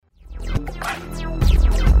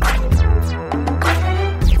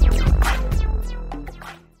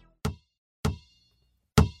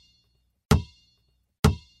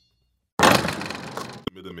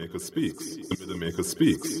MiddleMaker Speaks. The MiddleMaker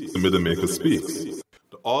Speaks. The MiddleMaker Speaks.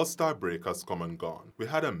 The All-Star break has come and gone. We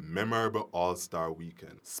had a memorable All-Star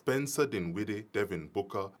weekend. Spencer Dinwiddie, Devin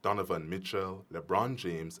Booker, Donovan Mitchell, LeBron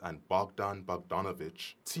James, and Bogdan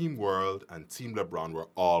Bogdanovic, Team World and Team LeBron were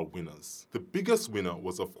all winners. The biggest winner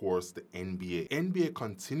was, of course, the NBA. NBA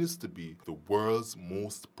continues to be the world's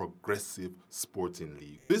most progressive sporting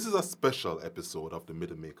league. This is a special episode of the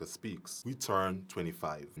MiddleMaker Speaks. We turn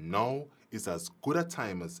 25. Now is as good a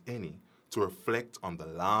time as any to reflect on the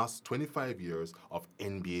last 25 years of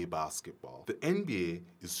NBA basketball. The NBA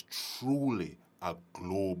is truly a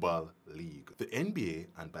global league. The NBA,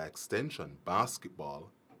 and by extension basketball,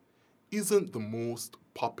 isn't the most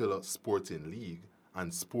popular sporting league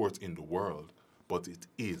and sport in the world, but it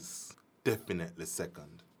is definitely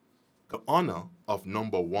second. The honor of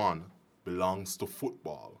number one belongs to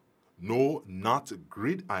football. No, not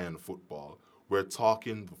gridiron football. We're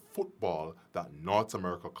talking the football that North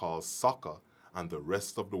America calls soccer and the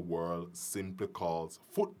rest of the world simply calls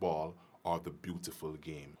football or the beautiful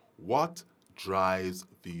game. What drives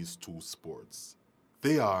these two sports?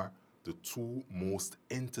 They are the two most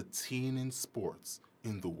entertaining sports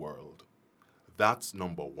in the world. That's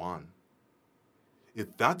number one.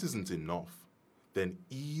 If that isn't enough, then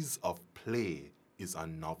ease of play is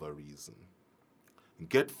another reason.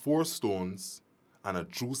 Get 4 stones and a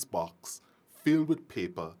juice box filled with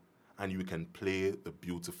paper, and you can play the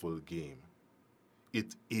beautiful game.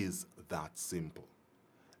 It is that simple.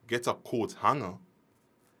 Get a coat hanger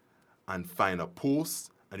and find a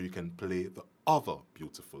post, and you can play the other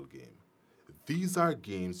beautiful game. These are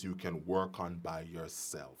games you can work on by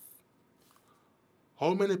yourself.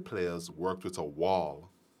 How many players worked with a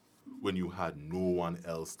wall when you had no one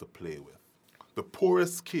else to play with? The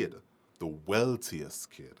poorest kid, the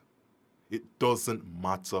wealthiest kid. It doesn't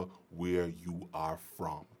matter where you are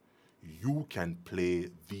from. You can play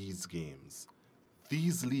these games.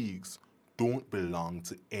 These leagues don't belong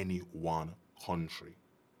to any one country.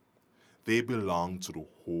 They belong to the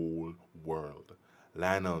whole world.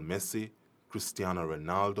 Lionel Messi, Cristiano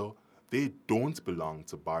Ronaldo, they don't belong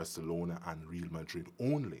to Barcelona and Real Madrid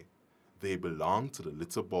only. They belong to the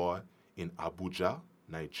little boy in Abuja,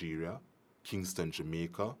 Nigeria, Kingston,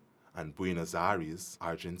 Jamaica, and Buenos Aires,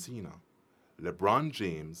 Argentina. LeBron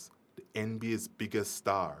James, the NBA's biggest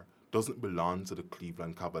star, doesn't belong to the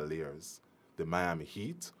Cleveland Cavaliers, the Miami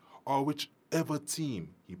Heat, or whichever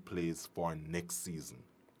team he plays for next season.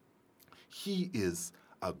 He is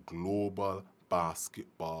a global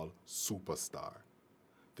basketball superstar.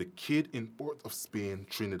 The kid in Port of Spain,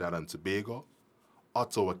 Trinidad and Tobago,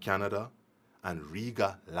 Ottawa, Canada, and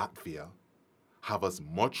Riga, Latvia have as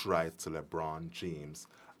much right to LeBron James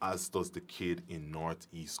as does the kid in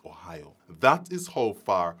Northeast Ohio. That is how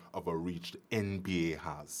far of a reach the NBA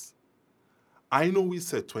has. I know we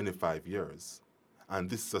said 25 years, and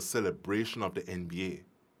this is a celebration of the NBA,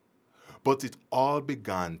 but it all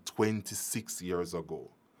began 26 years ago.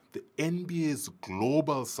 The NBA's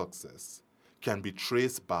global success can be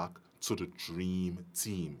traced back to the Dream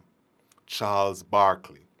Team. Charles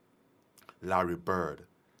Barkley, Larry Bird,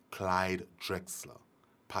 Clyde Drexler,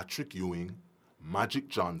 Patrick Ewing, Magic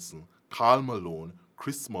Johnson, Karl Malone,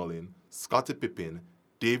 Chris Mullin, Scottie Pippen,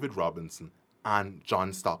 David Robinson, and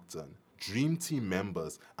John Stockton, Dream Team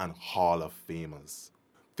members and Hall of Famers.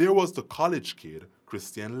 There was the college kid,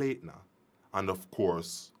 Christian Laettner, and of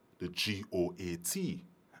course, the GOAT.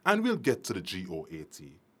 And we'll get to the GOAT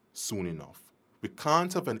soon enough. We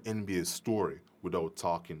can't have an NBA story without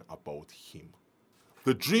talking about him.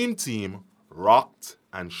 The Dream Team rocked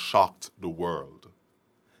and shocked the world.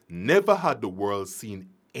 Never had the world seen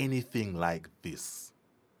anything like this.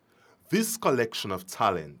 This collection of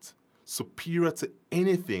talent, superior to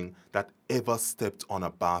anything that ever stepped on a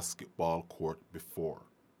basketball court before.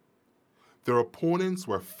 Their opponents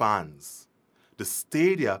were fans. The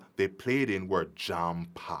stadia they played in were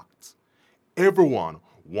jam-packed. Everyone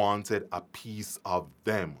wanted a piece of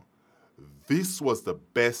them. This was the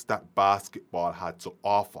best that basketball had to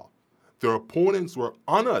offer. Their opponents were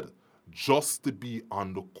honored just to be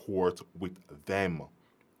on the court with them.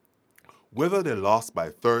 Whether they lost by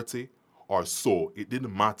 30 or so, it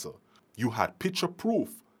didn't matter. You had picture proof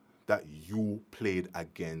that you played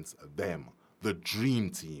against them, the Dream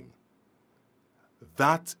Team.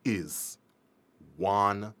 That is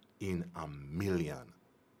 1 in a million.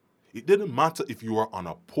 It didn't matter if you were on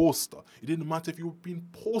a poster. It didn't matter if you were being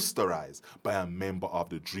posterized by a member of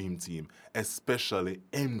the Dream Team, especially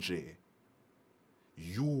MJ.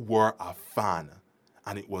 You were a fan,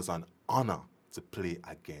 and it was an honor to play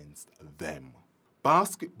against them.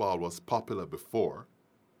 Basketball was popular before.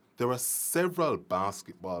 There were several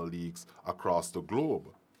basketball leagues across the globe.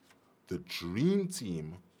 The Dream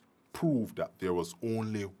Team proved that there was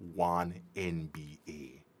only one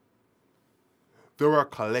NBA. They were a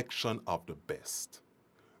collection of the best.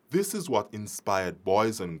 This is what inspired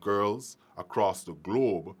boys and girls across the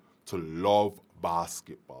globe to love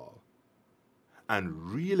basketball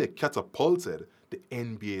and really catapulted the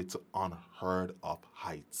NBA to unheard of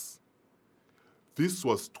heights. This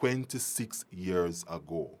was 26 years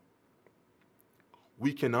ago.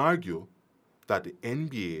 We can argue that the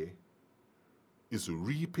NBA is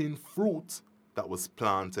reaping fruit that was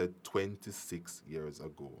planted 26 years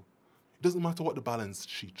ago. It doesn't matter what the balance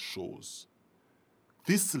sheet shows.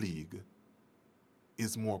 This league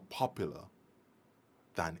is more popular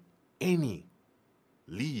than any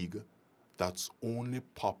league that's only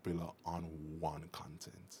popular on one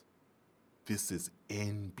content. This is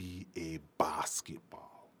NBA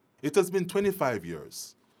basketball. It has been 25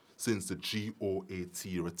 years since the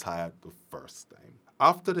GOAT retired the first time.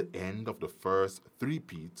 After the end of the first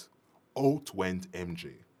three-peat, out went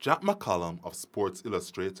MJ. Jack McCallum of Sports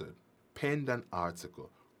Illustrated penned an article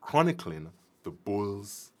chronicling the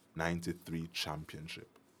Bulls' '93 championship.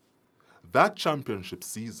 That championship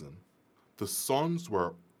season, the Suns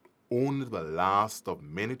were only the last of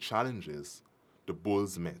many challenges the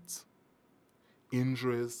Bulls met.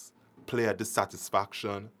 Injuries, player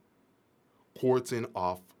dissatisfaction, courting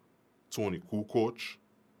of Tony Kukoc.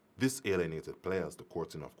 This alienated players, the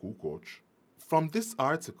courting of Kukoc. From this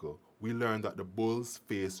article, we learned that the Bulls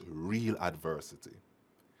faced real adversity.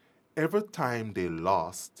 Every time they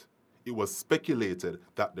lost, it was speculated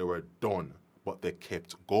that they were done, but they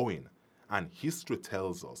kept going, and history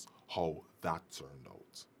tells us how that turned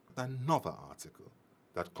out. Another article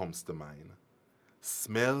that comes to mind,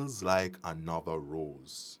 Smells Like Another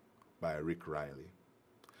Rose by Rick Riley.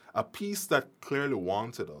 A piece that clearly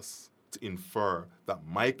wanted us to infer that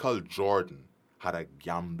Michael Jordan had a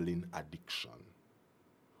gambling addiction.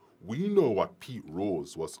 We know what Pete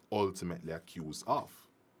Rose was ultimately accused of,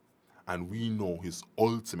 and we know his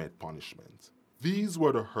ultimate punishment. These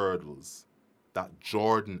were the hurdles that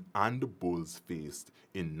Jordan and the Bulls faced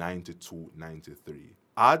in '92-'93.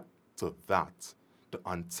 Add to that the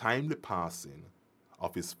untimely passing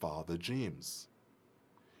of his father James.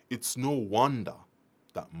 It's no wonder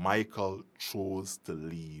that Michael chose to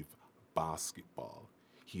leave basketball.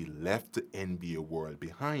 He left the NBA world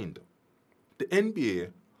behind. The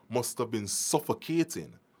NBA must have been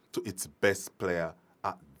suffocating to its best player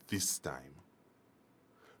at this time.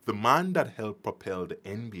 The man that helped propel the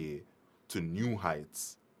NBA to new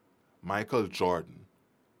heights, Michael Jordan,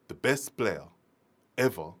 the best player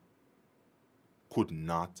ever, could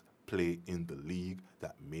not play in the league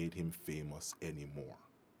that made him famous anymore.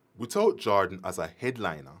 Without Jordan as a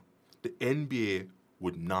headliner, the NBA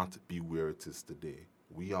would not be where it is today.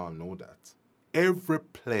 We all know that. Every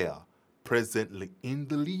player presently in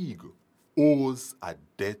the league owes a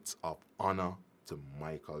debt of honor to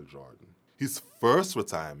Michael Jordan. His first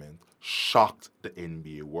retirement shocked the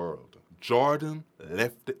NBA world. Jordan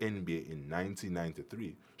left the NBA in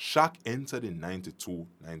 1993. Shaq entered in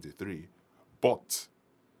 '92-'93. But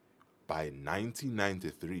by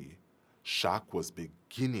 1993, Shaq was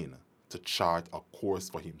beginning to chart a course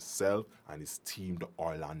for himself and his team, the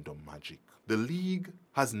Orlando Magic. The league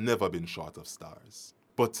has never been short of stars.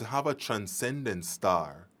 But to have a transcendent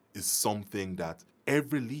star is something that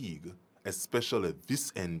every league, especially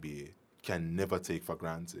this NBA, can never take for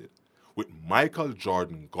granted. With Michael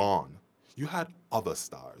Jordan gone, you had other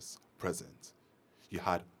stars present. You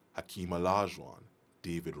had Hakeem Olajuwon,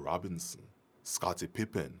 David Robinson, Scottie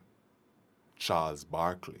Pippen, Charles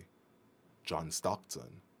Barkley, John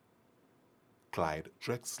Stockton, Clyde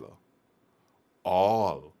Drexler,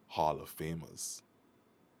 all Hall of Famers.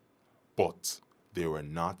 But they were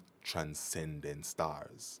not transcendent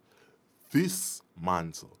stars. This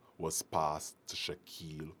mantle was passed to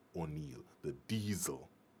Shaquille O'Neal, the Diesel.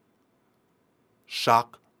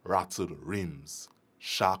 Shaq rattled rims.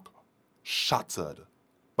 Shaq shattered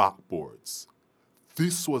backboards.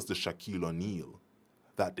 This was the Shaquille O'Neal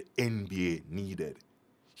that the NBA needed.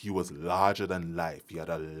 He was larger than life. He had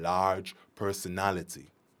a large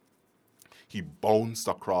personality. He bounced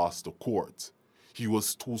across the court. He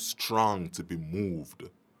was too strong to be moved.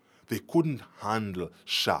 They couldn't handle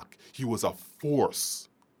Shaq. He was a force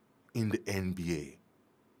in the NBA.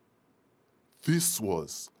 This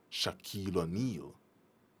was Shaquille O'Neal.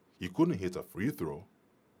 He couldn't hit a free throw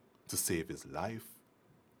to save his life.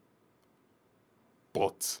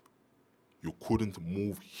 But you couldn't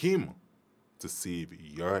move him to save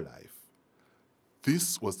your life.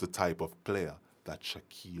 This was the type of player that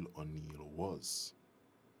Shaquille O'Neal was.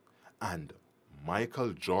 And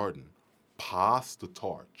Michael Jordan passed the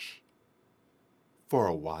torch for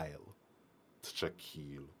a while to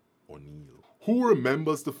Shaquille O'Neal. Who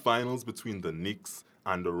remembers the finals between the Knicks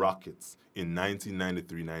and the Rockets in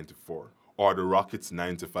 1993-94, or the Rockets'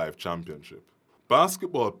 95 championship?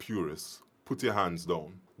 Basketball purists, put your hands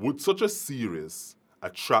down. Would such a series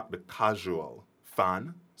attract the casual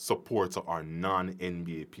fan, supporter, or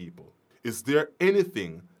non-NBA people? Is there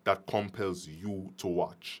anything that compels you to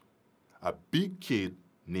watch? A big kid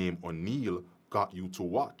named O'Neal got you to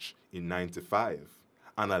watch in 95,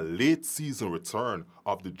 and a late season return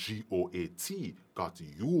of the GOAT got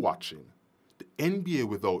you watching. The NBA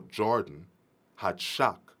without Jordan had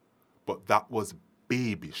Shaq, but that was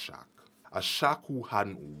baby Shaq. A Shaq who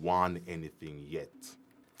hadn't won anything yet.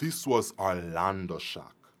 This was Orlando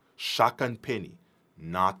Shaq. Shaq and Penny,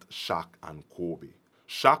 not Shaq and Kobe.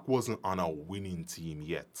 Shaq wasn't on a winning team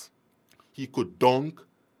yet. He could dunk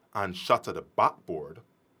and shatter the backboard,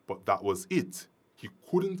 but that was it. He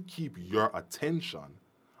couldn't keep your attention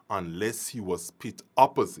unless he was pit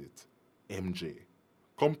opposite MJ.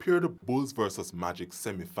 Compare the Bulls versus Magic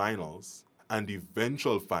semifinals and the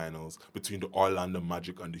eventual finals between the Orlando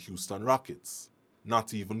Magic and the Houston Rockets.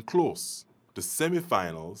 Not even close. The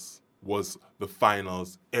semifinals was the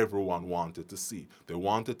finals everyone wanted to see. They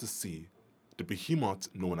wanted to see the behemoth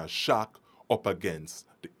known as Shaq up against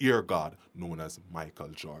the ear god known as Michael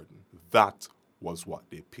Jordan. That was what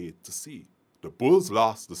they paid to see. The Bulls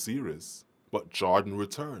lost the series, but Jordan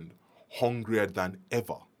returned, hungrier than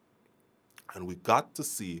ever. And we got to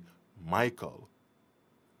see Michael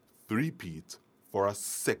three-peat for a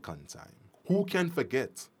second time. Who can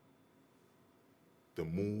forget the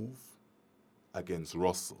move against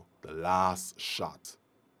Russell, the last shot,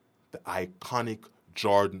 the iconic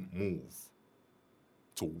Jordan move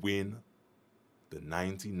to win the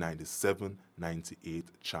 1997-98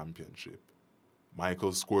 championship?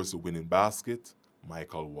 Michael scores the winning basket.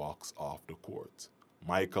 Michael walks off the court.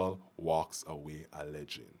 Michael walks away a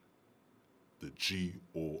legend. The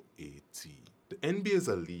GOAT. The NBA is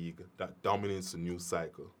a league that dominates the news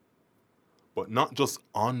cycle, but not just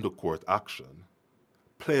on the court action.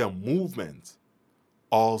 Player movement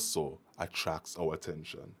also attracts our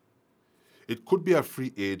attention. It could be a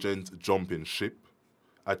free agent jumping ship,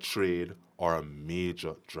 a trade, or a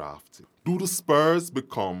major draft. Do the Spurs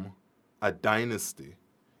become a dynasty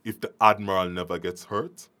if the Admiral never gets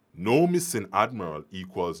hurt? No missing Admiral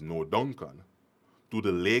equals no Duncan. Do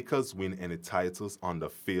the Lakers win any titles under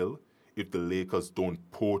Phil if the Lakers don't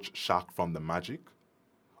poach Shaq from the Magic?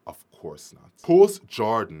 Of course not.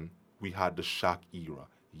 Post-Jordan, we had the Shaq era.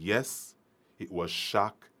 Yes, it was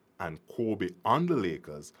Shaq and Kobe on the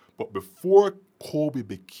Lakers, but before Kobe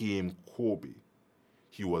became Kobe,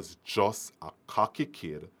 he was just a cocky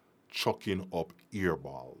kid chucking up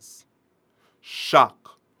earballs. Shaq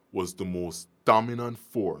was the most dominant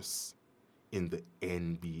force in the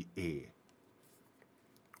NBA.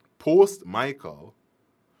 Post-Michael,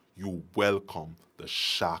 you welcome the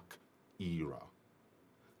Shaq era.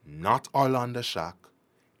 Not Orlando Shaq,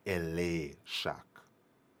 LA Shaq.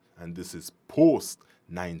 And this is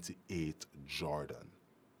post-98 Jordan.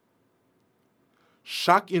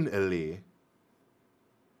 Shaq in LA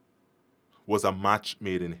was a match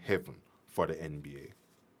made in heaven for the NBA.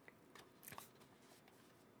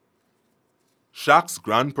 Shaq's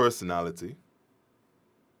grand personality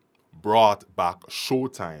brought back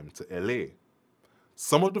Showtime to LA.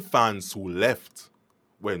 Some of the fans who left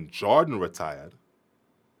when Jordan retired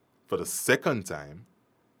for the second time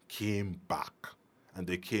came back, and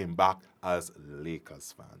they came back as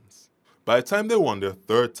Lakers fans. By the time they won their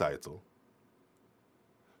third title,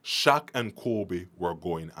 Shaq and Kobe were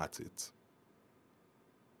going at it.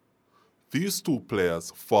 These two players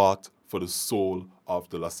fought for the soul of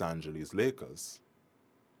the Los Angeles Lakers.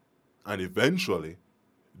 And eventually,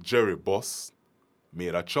 Jerry Buss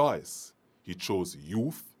made a choice. He chose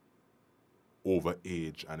youth over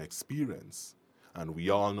age and experience. And we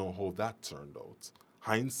all know how that turned out.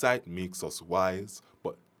 Hindsight makes us wise,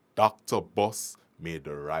 but Dr. Buss made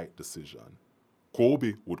the right decision.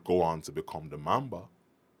 Kobe would go on to become the Mamba.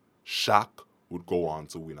 Shaq would go on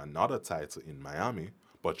to win another title in Miami,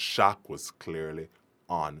 but Shaq was clearly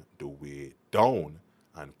on the way down,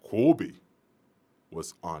 and Kobe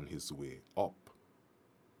was on his way up.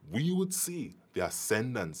 We would see the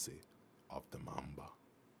ascendancy of the Mamba.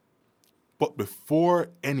 But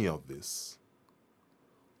before any of this,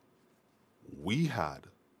 we had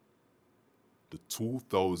the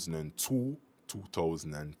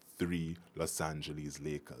 2002-2003 Los Angeles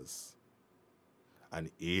Lakers. An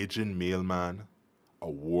aging mailman, a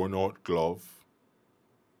worn-out glove,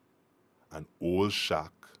 an old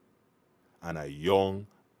Shaq, and a young,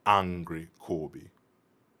 angry Kobe.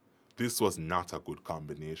 This was not a good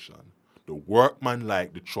combination. The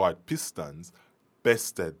workman-like Detroit Pistons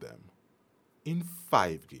bested them in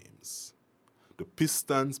 5 games. The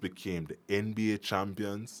Pistons became the NBA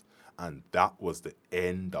champions, and that was the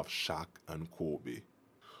end of Shaq and Kobe.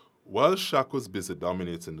 While Shaq was busy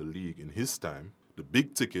dominating the league in his time, the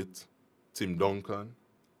big ticket, Tim Duncan,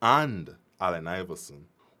 and Allen Iverson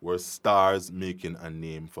were stars making a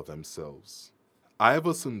name for themselves.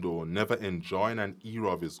 Iverson, though never enjoying an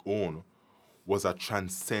era of his own, was a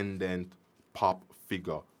transcendent pop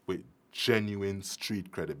figure with genuine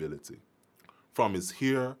street credibility. From his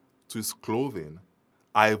hair to his clothing,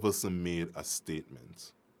 Iverson made a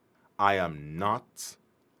statement. I am not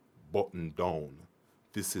buttoned down.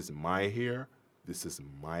 This is my hair, this is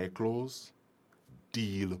my clothes.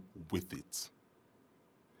 Deal with it.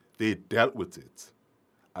 They dealt with it.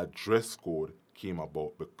 A dress code came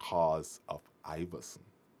about because of Iverson.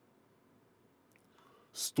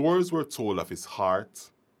 Stories were told of his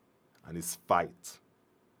heart and his fight.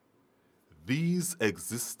 These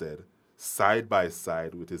existed side by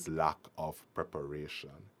side with his lack of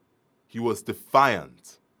preparation. He was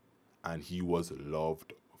defiant, and he was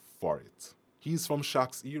loved for it. He's from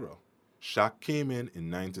Shaq's era. Shaq came in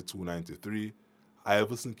 92-93.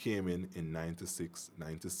 Iverson came in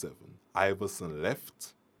 96-97. Iverson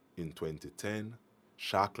left in 2010.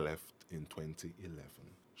 Shaq left in 2011.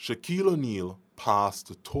 Shaquille O'Neal passed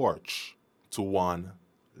the torch to one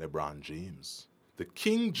LeBron James. The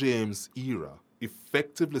King James era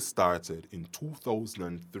effectively started in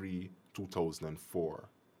 2003-2004.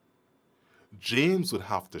 James would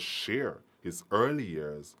have to share his early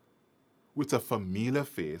years with a familiar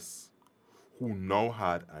face who now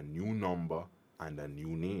had a new number and a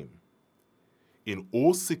new name. In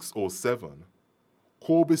 06-07,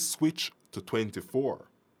 Kobe switched to 24,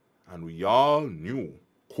 and we all knew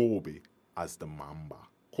Kobe as the Mamba.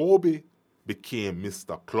 Kobe became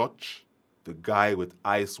Mr. Clutch, the guy with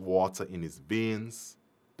ice water in his veins,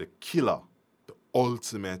 the killer, the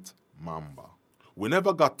ultimate Mamba. We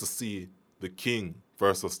never got to see the King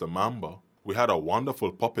versus the Mamba. We had a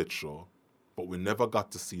wonderful puppet show, but we never got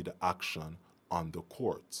to see the action on the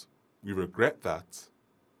court. We regret that,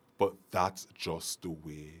 but that's just the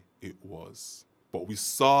way it was. But we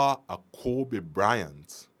saw a Kobe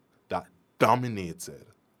Bryant that dominated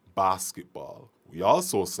basketball. We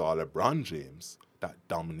also saw LeBron James that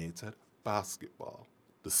dominated basketball.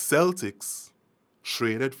 The Celtics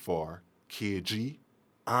traded for KG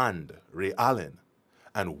and Ray Allen,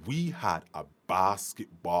 and we had a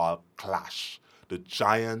basketball clash. The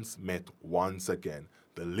Giants met once again,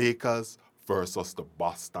 the Lakers versus the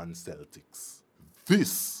Boston Celtics.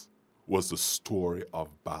 This was the story of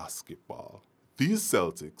basketball. These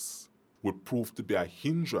Celtics would prove to be a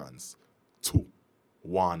hindrance to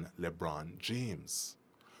one LeBron James,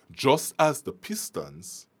 just as the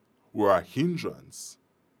Pistons were a hindrance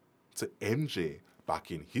to MJ back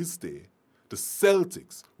in his day. The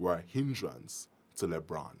Celtics were a hindrance to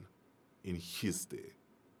LeBron in his day.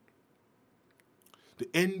 The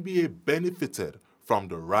NBA benefited from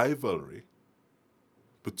the rivalry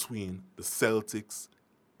between the Celtics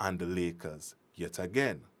and the Lakers yet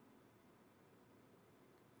again.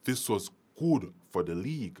 This was good for the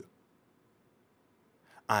league.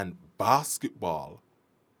 And basketball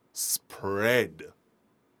spread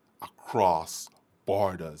across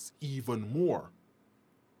borders even more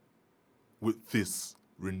with this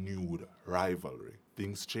renewed rivalry.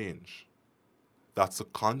 Things change. That's a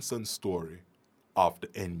constant story of the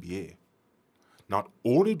NBA. Not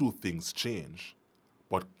only do things change,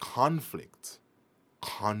 but conflict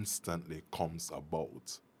constantly comes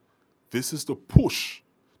about. This is the push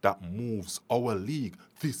that moves our league,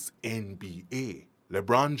 this NBA.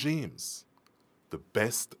 LeBron James, the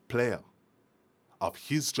best player of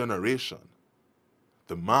his generation,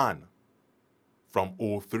 the man from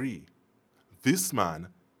 03. This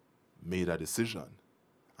man made a decision,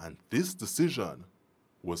 and this decision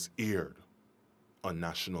was aired on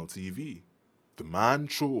national TV. The man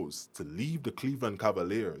chose to leave the Cleveland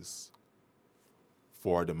Cavaliers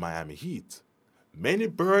for the Miami Heat. Many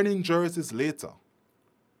burning jerseys later,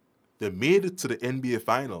 they made it to the NBA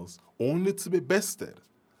Finals only to be bested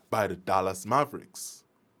by the Dallas Mavericks.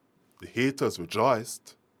 The haters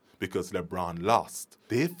rejoiced because LeBron lost.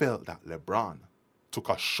 They felt that LeBron took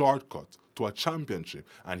a shortcut to a championship,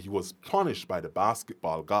 and he was punished by the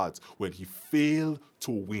basketball gods when he failed to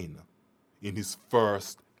win in his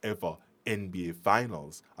first ever NBA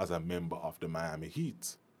Finals as a member of the Miami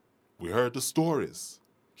Heat. We heard the stories.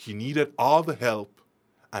 He needed all the help,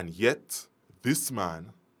 and yet this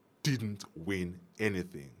man didn't win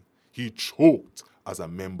anything. He choked as a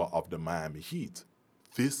member of the Miami Heat.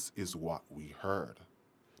 this is what we heard.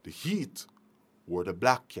 The Heat wore the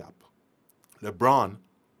black cap. LeBron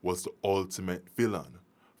was the ultimate villain.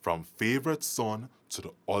 From favorite son to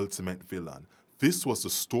the ultimate villain. This was the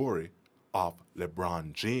story of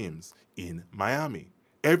LeBron James in Miami.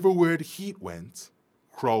 Everywhere the Heat went,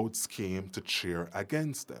 crowds came to cheer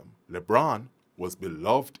against them. LeBron was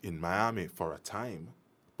beloved in Miami for a time,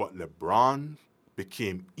 but LeBron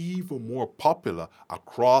became even more popular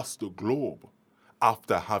across the globe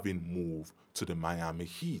after having moved to the Miami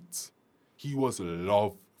Heat. He was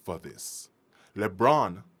loved for this.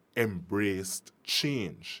 LeBron embraced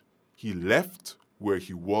change. He left where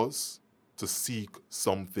he was to seek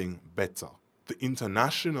something better. The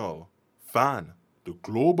international fan, the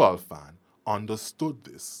global fan, understood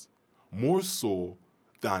this more so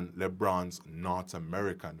than LeBron's North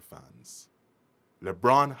American fans.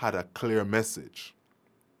 LeBron had a clear message.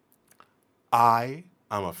 I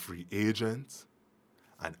am a free agent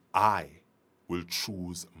and I will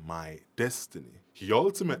choose my destiny. He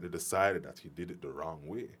ultimately decided that he did it the wrong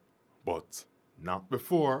way. But not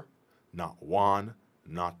before, not one,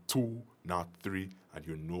 not two, not three, and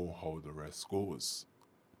you know how the rest goes.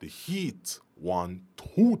 The Heat won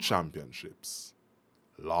 2 championships,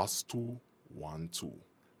 lost 2, won 2.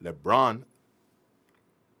 LeBron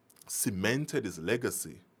cemented his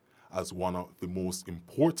legacy as one of the most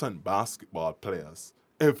important basketball players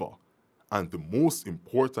ever, and the most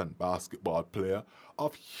important basketball player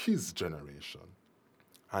of his generation.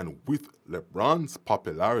 And with LeBron's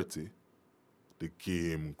popularity, the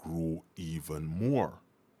game grew even more.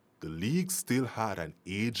 The league still had an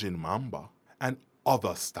aging Mamba and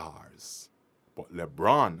other stars. But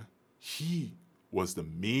LeBron, he was the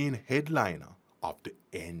main headliner of the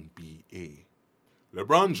NBA.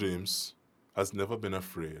 LeBron James has never been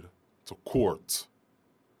afraid to court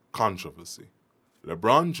controversy.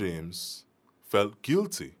 LeBron James felt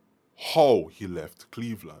guilty how he left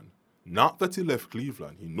Cleveland. Not that he left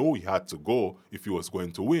Cleveland. He knew he had to go if he was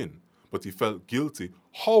going to win. But he felt guilty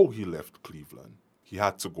how he left Cleveland. He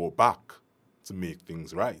had to go back to make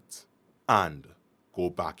things right. And go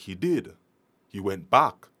back he did. He went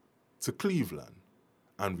back to Cleveland.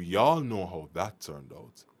 And we all know how that turned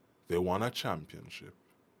out. They won a championship.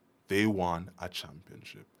 They won a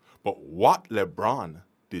championship. But what LeBron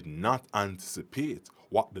did not anticipate,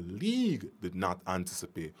 what the league did not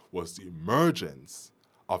anticipate, was the emergence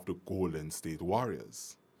of the Golden State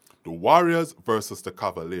Warriors. The Warriors versus the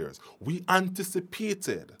Cavaliers. We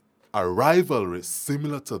anticipated a rivalry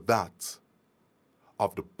similar to that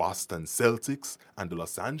of the Boston Celtics and the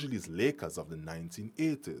Los Angeles Lakers of the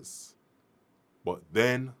 1980s. But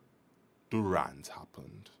then Durant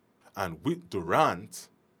happened. And with Durant,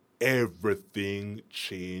 everything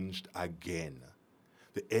changed again.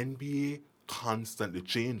 The NBA constantly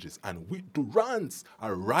changes. And with Durant's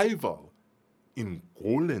arrival in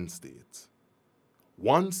Golden State,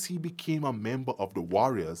 once he became a member of the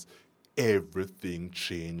Warriors, everything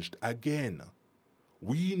changed again.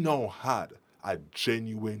 We now had a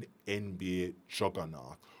genuine NBA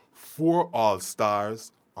juggernaut. 4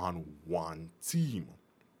 All-Stars on one team.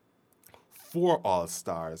 4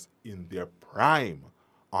 All-Stars in their prime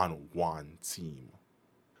on one team.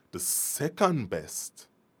 The second best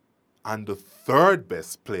and the third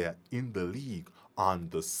best player in the league on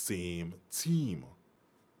the same team.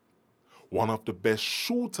 One of the best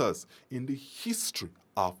shooters in the history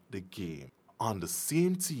of the game on the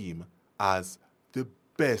same team as the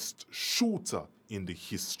best shooter in the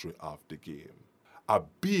history of the game. A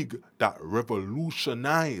big that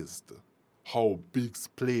revolutionized how bigs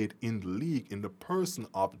played in the league in the person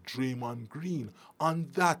of Draymond Green on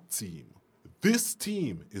that team. This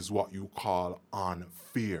team is what you call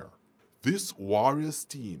unfair. This Warriors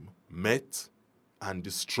team met and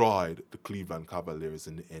destroyed the Cleveland Cavaliers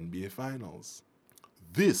in the NBA Finals.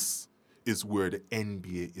 This is where the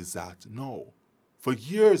NBA is at now. For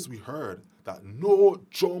years we heard that no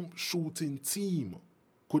jump shooting team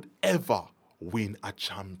could ever win a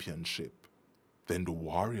championship. Then the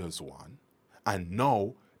Warriors won, and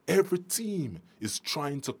now every team is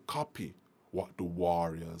trying to copy what the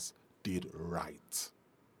Warriors did right.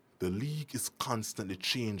 The league is constantly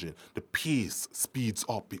changing. The pace speeds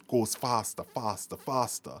up. It goes faster, faster,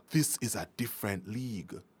 faster. This is a different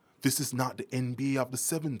league. This is not the NBA of the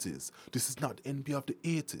 70s. This is not the NBA of the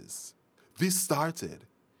 80s. This started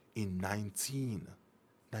in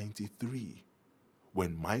 1993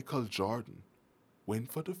 when Michael Jordan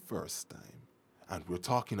went for the first time. And we're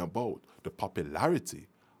talking about the popularity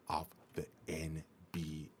of the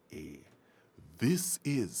NBA. This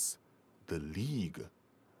is the league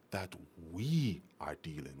that we are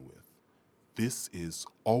dealing with. This is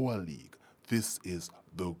our league. This is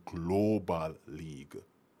the global league,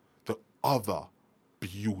 the other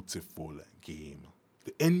beautiful game.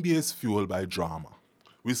 The NBA is fueled by drama.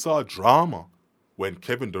 We saw drama when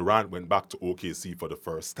Kevin Durant went back to OKC for the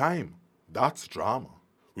first time. That's drama.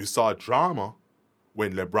 We saw drama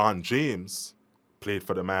when LeBron James played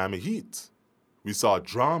for the Miami Heat. We saw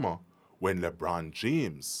drama when LeBron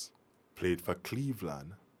James played for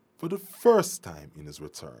Cleveland for the first time in his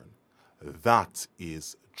return. That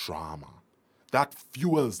is drama. That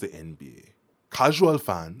fuels the NBA. Casual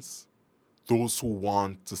fans, those who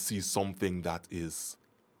want to see something that is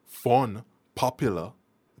fun, popular,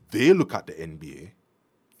 they look at the NBA.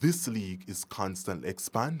 This league is constantly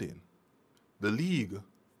expanding. The league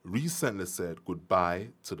recently said goodbye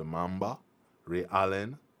to the Mamba, Ray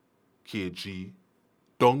Allen, KG,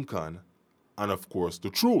 Duncan, and of course the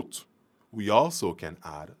Truth. We also can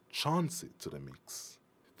add Chauncey to the mix.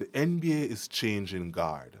 The NBA is changing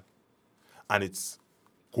guard, and it's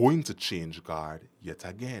going to change guard yet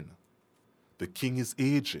again. The king is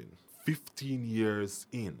aging, 15 years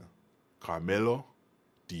in. Carmelo,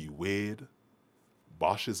 D. Wade,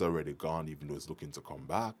 Bosh is already gone even though he's looking to come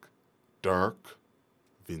back. Dirk,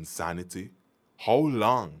 Vinsanity. How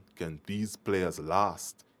long can these players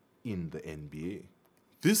last in the NBA?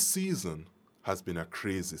 This season has been a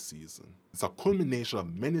crazy season. It's a culmination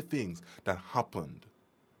of many things that happened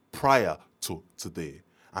prior to today,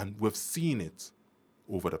 and we've seen it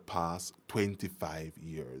over the past 25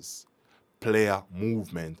 years. Player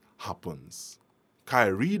movement happens.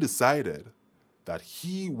 Kyrie decided that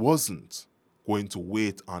he wasn't going to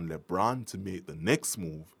wait on LeBron to make the next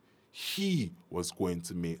move. He was going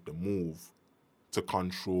to make the move to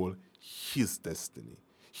control his destiny.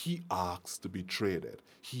 He asked to be traded.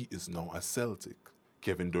 He is now a Celtic.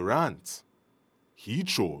 Kevin Durant, he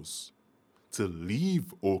chose to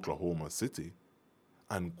leave Oklahoma City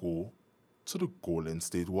and go to the Golden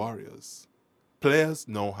State Warriors. Players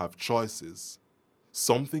now have choices,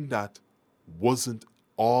 something that wasn't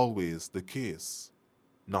always the case.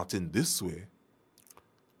 Not in this way.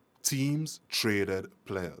 Teams traded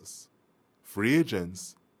players. Free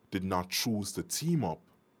agents did not choose to team up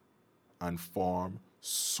and form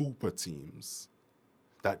super teams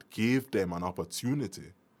that gave them an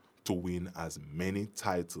opportunity to win as many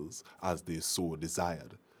titles as they so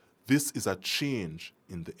desired. This is a change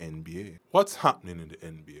in the NBA. What's happening in the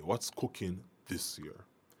NBA? What's cooking this year?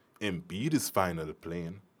 Embiid is finally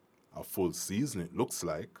playing. A full season, it looks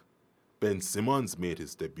like. Ben Simmons made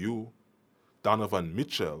his debut. Donovan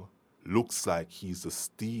Mitchell looks like he's the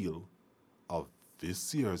steal of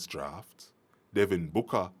this year's draft. Devin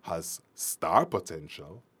Booker has star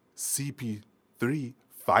potential. CP3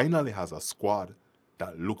 finally has a squad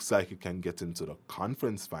that looks like it can get into the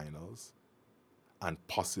conference finals and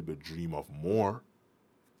possibly dream of more.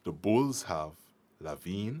 The Bulls have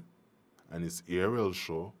Lavine and his aerial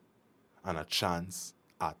show and a chance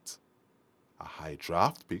at a high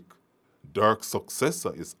draft pick. Dirk's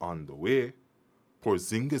successor is on the way.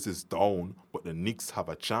 Porzingis is down, but the Knicks have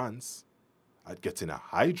a chance at getting a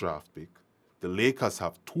high draft pick. The Lakers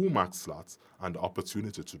have 2 max slots and the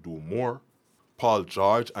opportunity to do more. Paul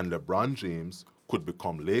George and LeBron James could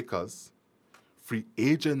become Lakers. Free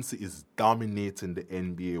agency is dominating the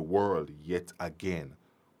NBA world yet again.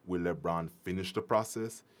 Will LeBron finish the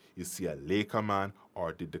process? Is he a Laker man,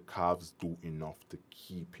 or did the Cavs do enough to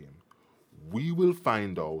keep him? We will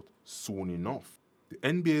find out soon enough. The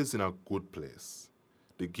NBA is in a good place.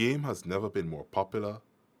 The game has never been more popular.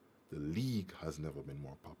 The league has never been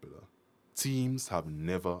more popular. Teams have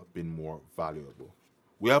never been more valuable.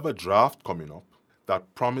 We have a draft coming up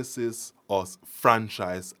that promises us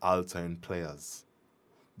franchise-altering players.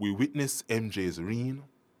 We witness MJ's reign,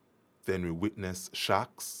 then we witness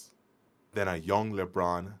Shaq's, then a young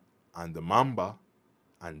LeBron and the Mamba,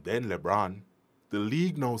 and then LeBron. The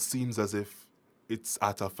league now seems as if it's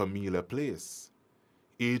at a familiar place.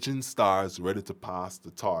 Aging stars ready to pass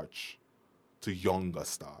the torch to younger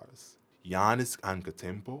stars. Giannis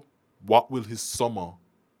Antetokounmpo, what will his summer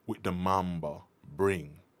with the Mamba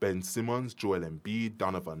bring? Ben Simmons, Joel Embiid,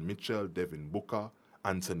 Donovan Mitchell, Devin Booker,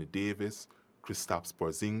 Anthony Davis, Kristaps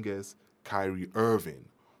Porzingis, Kyrie Irving.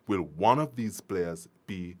 Will one of these players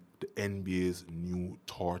be the NBA's new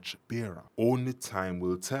torch bearer? Only time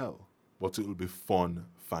will tell, but it will be fun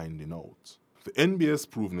finding out. The NBA has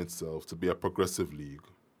proven itself to be a progressive league,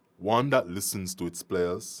 one that listens to its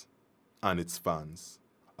players and its fans.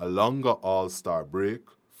 A longer all-star break,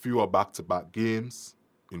 fewer back-to-back games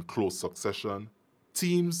in close succession.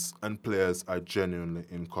 Teams and players are genuinely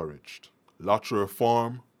encouraged. Lottery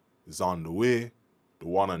reform is on the way. The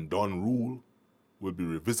one-and-done rule will be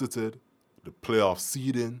revisited. The playoff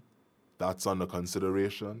seeding that's under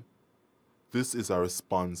consideration. This is a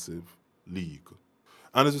responsive league.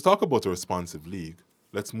 And as we talk about a responsive league,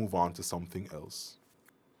 let's move on to something else.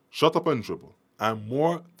 Shut up and dribble. And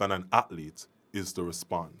more than an athlete is the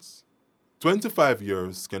response. 25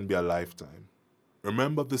 years can be a lifetime.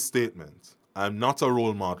 Remember this statement: I'm not a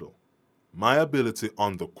role model. My ability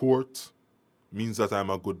on the court means that I'm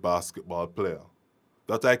a good basketball player.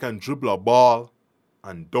 That I can dribble a ball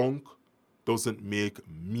and dunk doesn't make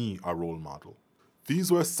me a role model.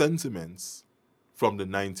 These were sentiments from the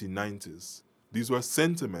 1990s. These were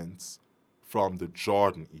sentiments from the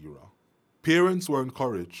Jordan era. Parents were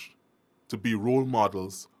encouraged to be role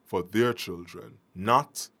models for their children,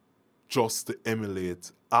 not just to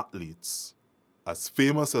emulate athletes. As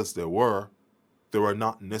famous as they were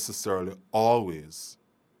not necessarily always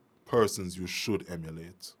persons you should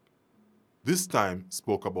emulate. This time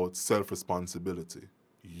spoke about self-responsibility.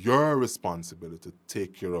 Your responsibility to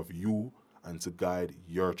take care of you and to guide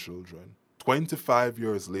your children. 25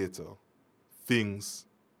 years later, things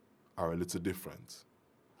are a little different.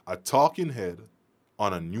 A talking head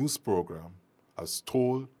on a news program has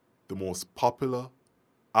told the most popular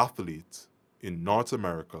athlete in North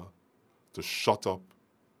America to shut up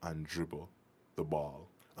and dribble the ball.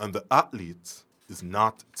 And the athlete is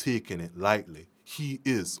not taking it lightly. He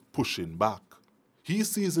is pushing back. He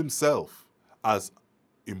sees himself as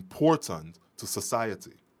important to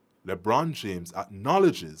society. LeBron James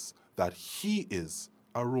acknowledges that he is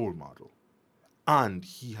a role model, and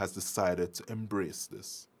he has decided to embrace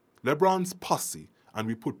this. LeBron's posse, and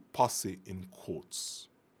we put posse in quotes.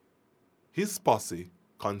 His posse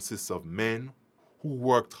consists of men who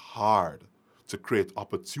worked hard to create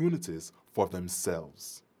opportunities for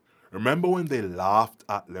themselves. Remember when they laughed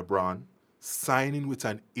at LeBron signing with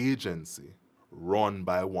an agency run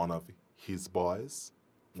by one of his boys,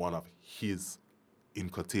 one of his, in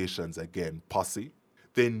quotations again, posse?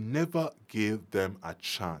 They never gave them a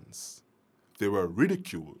chance. They were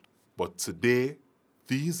ridiculed, but today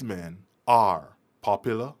these men are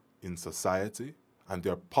popular in society, and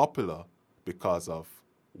they're popular because of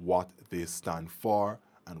what they stand for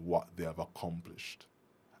and what they have accomplished.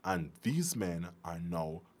 And these men are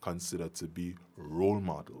now considered to be role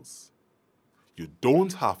models. You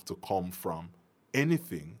don't have to come from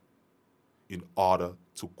anything in order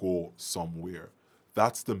to go somewhere.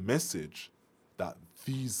 That's the message that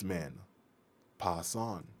these men pass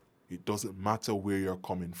on. It doesn't matter where you're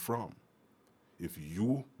coming from. If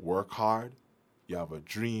you work hard, you have a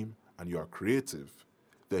dream, and you are creative,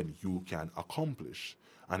 then you can accomplish.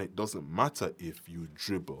 And it doesn't matter if you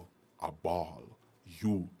dribble a ball.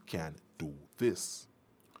 You can do this.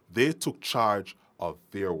 They took charge of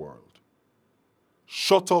their world.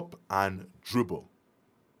 Shut up and dribble.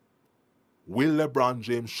 Will LeBron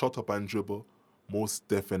James shut up and dribble? Most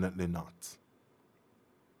definitely not.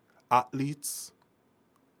 Athletes,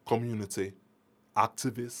 community,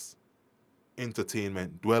 activists,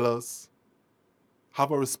 entertainment dwellers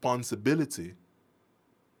have a responsibility,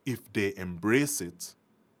 if they embrace it,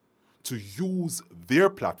 to use their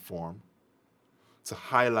platform to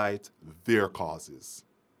highlight their causes.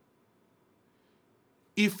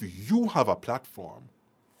 If you have a platform,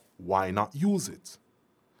 why not use it?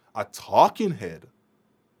 A talking head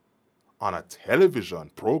on a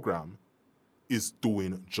television program is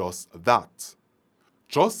doing just that.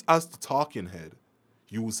 Just as the talking head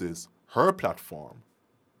uses her platform,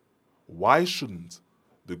 why shouldn't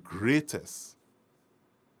the greatest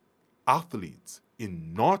athlete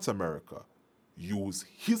in North America use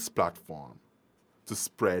his platform to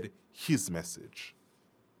spread his message?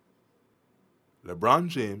 LeBron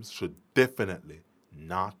James should definitely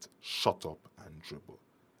not shut up and dribble.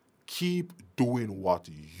 Keep doing what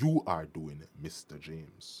you are doing, Mr.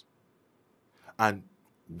 James. And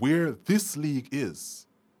where this league is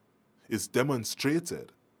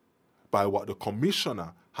demonstrated by what the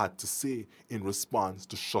commissioner had to say in response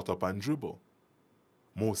to shut up and dribble.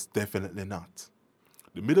 Most definitely not.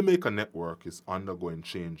 The MiddleMaker network is undergoing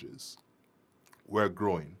changes. We're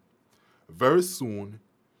growing. Very soon,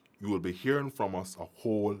 you will be hearing from us a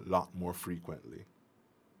whole lot more frequently.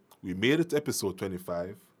 We made it to episode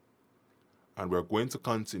 25, and we're going to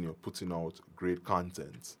continue putting out great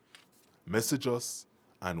content. Message us,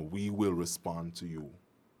 and we will respond to you.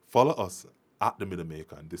 Follow us at The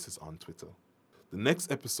MiddleMaker, and this is on Twitter. The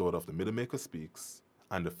next episode of The MiddleMaker Speaks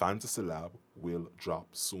and the Fantasy Lab will drop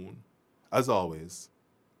soon. As always,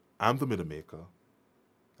 I'm The MiddleMaker,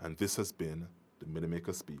 and this has been The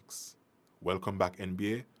MiddleMaker Speaks. Welcome back,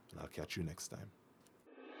 NBA, and I'll catch you next time.